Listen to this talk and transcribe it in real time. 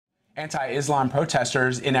Anti-Islam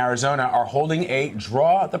protesters in Arizona are holding a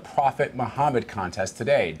Draw the Prophet Muhammad contest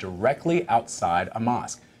today, directly outside a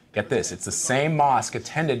mosque. Get this, it's the same mosque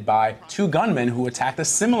attended by two gunmen who attacked a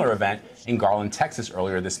similar event in Garland, Texas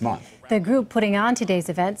earlier this month. The group putting on today's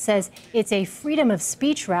event says it's a freedom of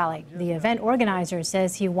speech rally. The event organizer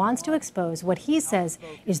says he wants to expose what he says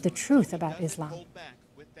is the truth about Islam.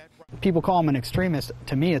 People call him an extremist.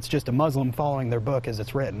 To me, it's just a Muslim following their book as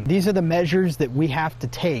it's written. These are the measures that we have to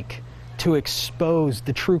take to expose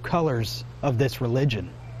the true colors of this religion.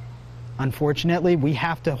 Unfortunately, we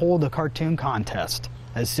have to hold a cartoon contest,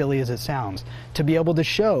 as silly as it sounds, to be able to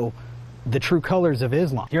show the true colors of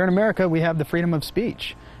Islam. Here in America, we have the freedom of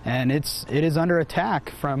speech, and it is under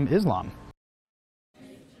attack from Islam.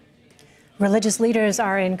 Religious leaders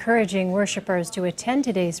are encouraging worshipers to attend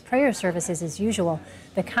today's prayer services as usual.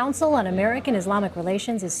 The Council on American Islamic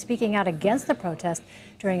Relations is speaking out against the protest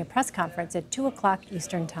during a press conference at 2 o'clock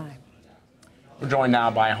Eastern Time. We're joined now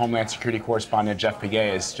by Homeland Security correspondent Jeff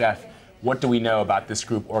Pegues. Jeff, what do we know about this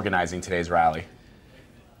group organizing today's rally?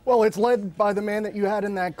 Well, it's led by the man that you had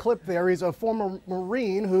in that clip there. He's a former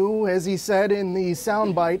Marine who, as he said in the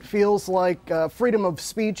soundbite, feels like freedom of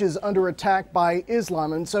speech is under attack by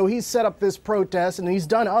Islam. And so he's set up this protest, and he's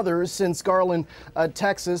done others since Garland,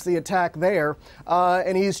 Texas, the attack there.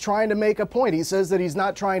 And he's trying to make a point. He says that he's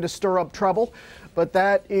not trying to stir up trouble. But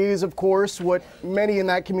that is, of course, what many in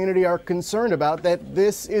that community are concerned about, that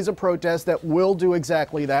this is a protest that will do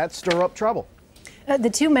exactly that, stir up trouble. The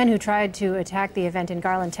two men who tried to attack the event in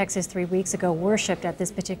Garland, Texas 3 weeks ago worshipped at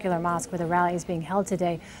this particular mosque where the rally is being held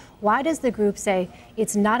today. Why does the group say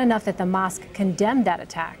it's not enough that the mosque condemned that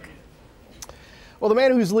attack? Well, the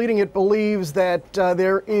man who's leading it believes that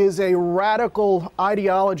there is a radical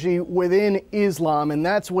ideology within Islam, and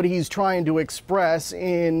that's what he's trying to express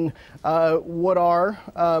in what are,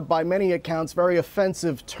 by many accounts, very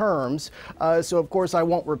offensive terms. So, of course, I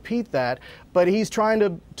won't repeat that. But he's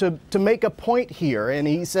trying to make a point here, and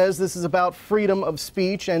he says this is about freedom of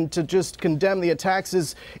speech, and to just condemn the attacks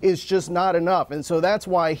is just not enough. And so that's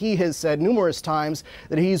why he has said numerous times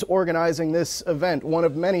that he's organizing this event, one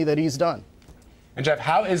of many that he's done. And Jeff,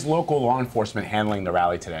 how is local law enforcement handling the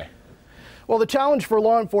rally today? Well, the challenge for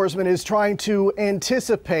law enforcement is trying to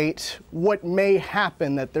anticipate what may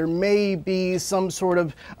happen, that there may be some sort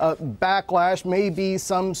of backlash, may be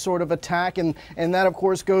some sort of attack, and that, of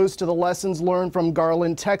course, goes to the lessons learned from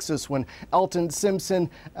Garland, Texas, when Elton Simpson,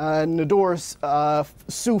 Nador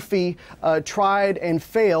Sufi tried and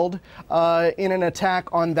failed in an attack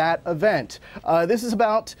on that event. This is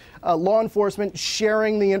about law enforcement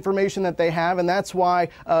sharing the information that they have, and that's why,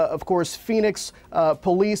 of course, Phoenix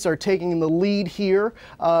police are taking the lead here,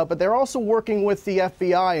 but they're also working with the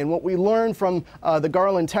FBI. And what we learned from the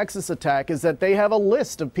Garland, Texas attack is that they have a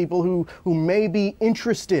list of people who may be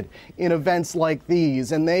interested in events like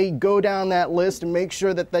these, and they go down that list and make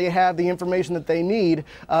sure that they have the information that they need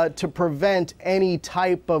to prevent any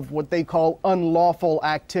type of what they call unlawful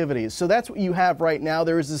activities. So that's what you have right now.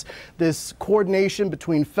 There is this coordination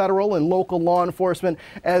between federal and local law enforcement,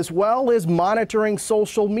 as well as monitoring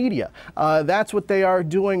social media. That's what they are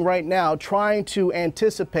doing right now, trying to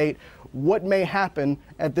anticipate what may happen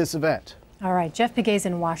at this event. All right, Jeff Pegues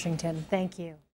in Washington, thank you.